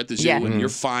kids when we're at the zoo, and you're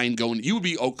fine going. You would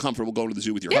be comfortable going to the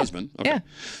zoo with your husband. Okay. Yeah.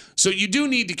 So you do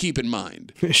need to keep in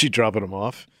mind. Is she dropping them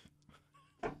off?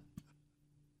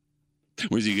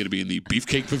 Where's he going to be, in the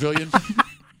Beefcake Pavilion?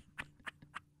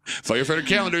 Firefighter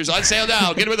calendars on sale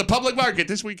now. Get them at the public market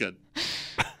this weekend.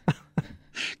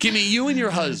 Kimmy, you and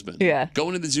your husband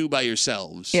going to the zoo by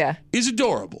yourselves is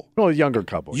adorable. Well, a younger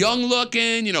couple. Young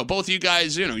looking, both of you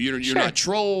guys, you're not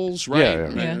trolls, right? Yeah.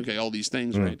 Right? Okay, all these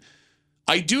things, right?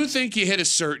 I do think you hit a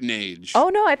certain age. Oh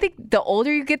no, I think the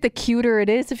older you get, the cuter it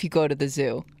is if you go to the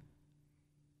zoo.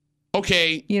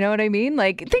 Okay. You know what I mean?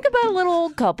 Like, think about a little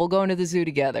old couple going to the zoo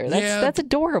together. That's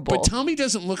adorable. But Tommy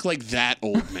doesn't look like that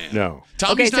old man. No.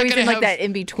 Tommy's so not he's gonna in have... like that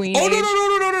in between. Oh, age.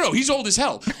 no. He's old as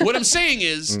hell. What I'm saying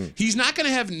is he's not going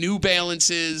to have New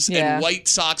Balances and white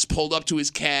socks pulled up to his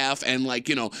calf and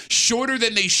shorter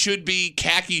than they should be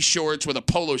khaki shorts with a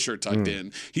polo shirt tucked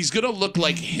in. He's going to look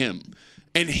like him.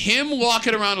 And him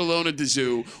walking around alone at the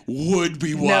zoo would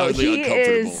be wildly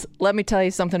uncomfortable. Is, let me tell you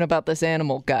something about this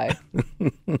animal guy.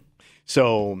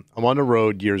 So I'm on the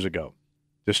road years ago,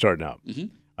 just starting out.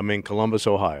 I'm in Columbus,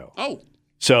 Ohio. Oh.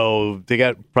 So they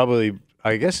got probably,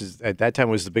 I guess at that time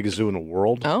was the biggest zoo in the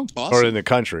world. Oh. Awesome. Or in the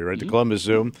country, right? The Columbus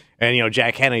Zoo. And,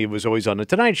 Jack Hanna was always on The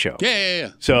Tonight Show.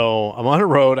 Yeah. So I'm on the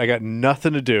road. I got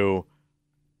nothing to do.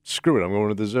 Screw it. I'm going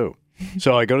to the zoo.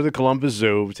 So I go to the Columbus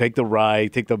Zoo, take the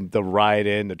ride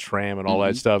in, the tram and all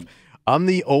that stuff. I'm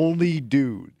the only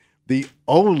dude the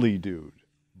only dude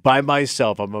by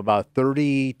myself. I'm about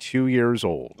 32 years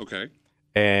old. Okay.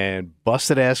 And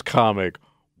busted-ass comic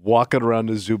walking around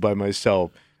the zoo by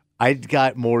myself. I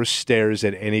got more stares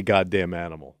than any goddamn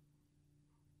animal.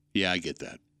 Yeah, I get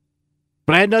that.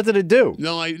 But I had nothing to do.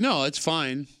 No, it's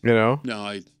fine. You know?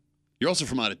 No, you're also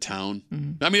from out of town.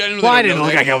 Mm-hmm. I mean, I didn't know. Well, I didn't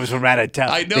look like I was from out of town.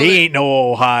 I know. He ain't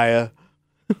no Ohio.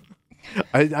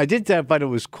 I did find it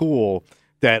was cool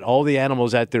that all the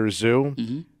animals at their zoo,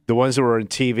 the ones that were on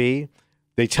TV,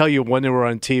 they tell you when they were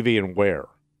on TV and where.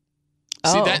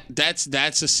 See,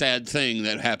 that's a sad thing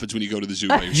that happens when you go to the zoo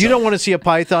by yourself. You don't want to see a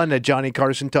python that Johnny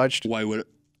Carson touched? Why would I?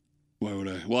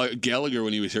 Well, Gallagher,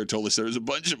 when he was here, told us there was a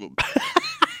bunch of them.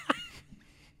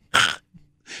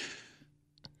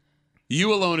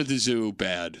 You alone at the zoo,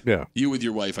 bad. Yeah. You with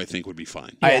your wife, I think, would be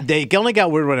fine. They only got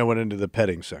weird when I went into the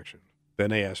petting section. Then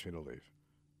they asked me to leave.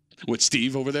 What,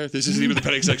 Steve over there? This isn't even the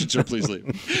petting section, sir. Please leave.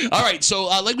 All right. So,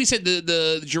 like we said,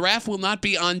 the giraffe will not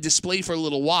be on display for a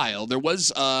little while. There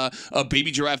was a baby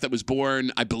giraffe that was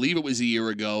born, I believe it was a year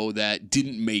ago, that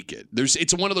didn't make it.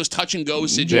 It's one of those touch and go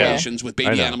situations with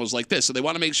baby animals like this. So they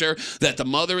want to make sure that the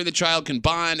mother and the child can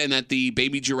bond and that the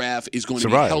baby giraffe is going to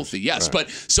be healthy. Yes, right. But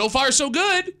so far so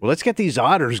good. Well, let's get these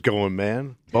otters going,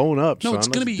 man. Bone up, son. No, it's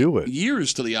going to be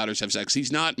years till the otters have sex.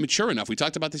 He's not mature enough. We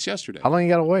talked about this yesterday. How long you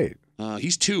got to wait?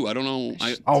 He's 2. I don't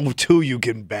know. 2 you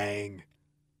can bang.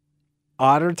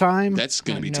 Otter time? That's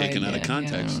going to be taken out of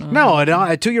context. No, a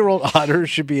 2-year-old otter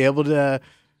should be able to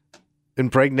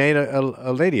impregnate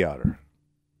a lady otter.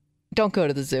 Don't go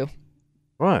to the zoo.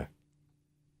 What?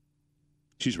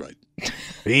 She's right.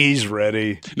 He's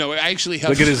ready. No, I actually have.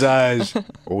 Look at his eyes.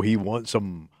 Oh, he wants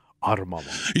some otter mama.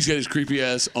 He's got his creepy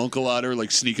ass Uncle Otter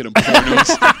like sneaking him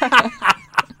pornos.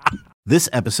 This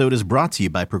episode is brought to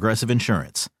you by Progressive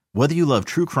Insurance. Whether you love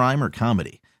true crime or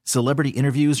comedy, celebrity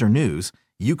interviews or news,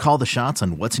 you call the shots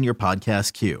on what's in your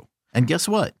podcast queue. And guess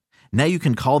what? Now you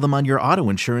can call them on your auto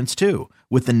insurance too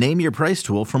with the Name Your Price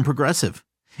tool from Progressive.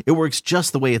 It works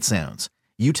just the way it sounds.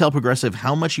 You tell Progressive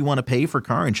how much you want to pay for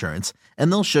car insurance,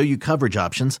 and they'll show you coverage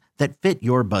options that fit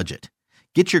your budget.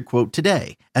 Get your quote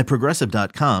today at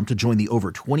Progressive.com to join the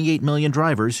over 28 million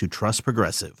drivers who trust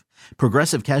Progressive.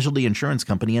 Progressive Casualty Insurance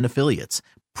Company and Affiliates.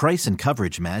 Price and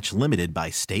coverage match limited by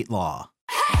state law.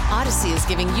 Odyssey is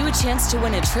giving you a chance to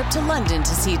win a trip to London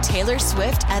to see Taylor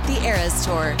Swift at the Eras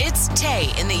Tour. It's Tay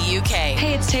in the UK.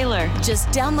 Hey, it's Taylor. Just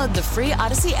download the free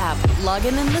Odyssey app, log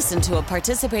in and listen to a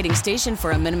participating station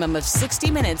for a minimum of 60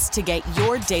 minutes to get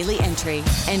your daily entry.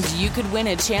 And you could win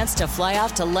a chance to fly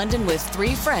off to London with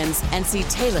 3 friends and see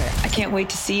Taylor. I can't wait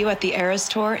to see you at the Eras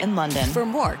Tour in London. For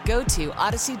more, go to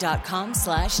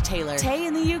odyssey.com/Taylor. Tay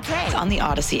in the UK. It's on the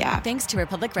Odyssey app. Thanks to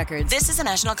Republic Records. This is a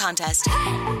national contest.